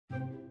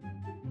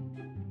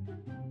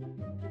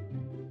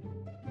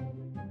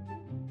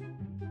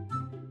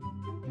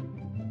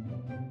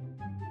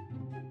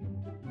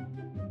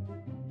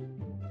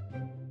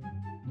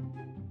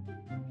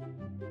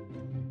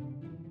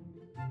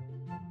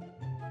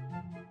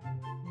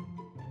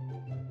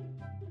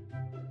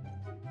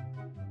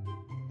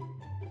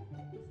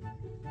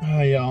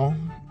Hi y'all.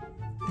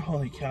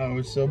 Holy cow, it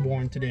was so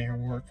boring today at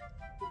work.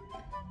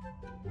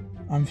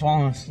 I'm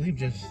falling asleep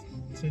just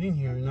sitting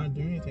here and not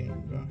doing anything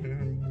out here.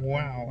 And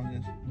wow.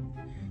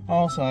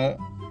 Also,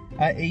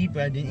 I ate,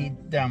 but I didn't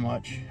eat that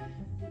much.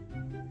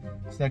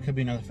 So that could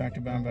be another factor,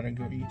 but I'm about to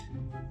go eat.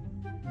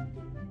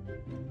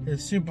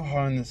 It's super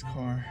hot in this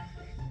car.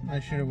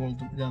 I should have rolled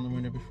down the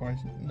window before I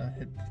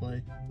hit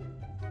play.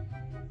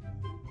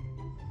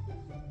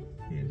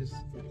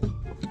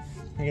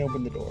 I can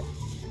open the door.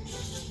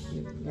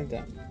 Like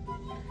that.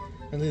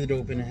 I leave it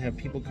open and have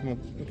people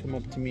come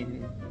up to me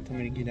and tell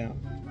me to get out.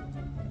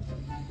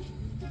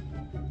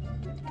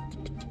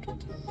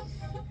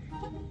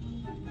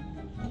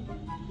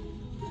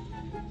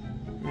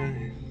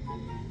 Alright.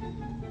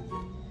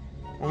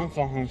 I'm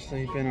falling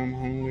asleep and I'm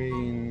hungry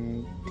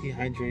and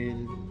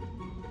dehydrated.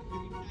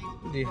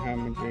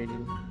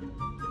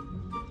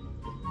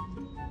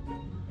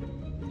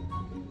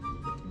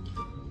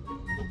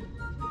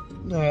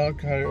 I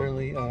got it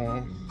early.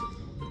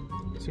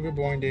 Super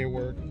boring day at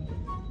work.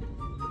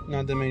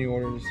 Not that many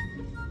orders.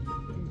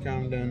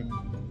 Calm down.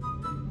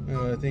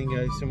 Thank you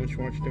guys so much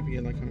for watching. Don't forget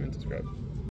to like, comment, and subscribe.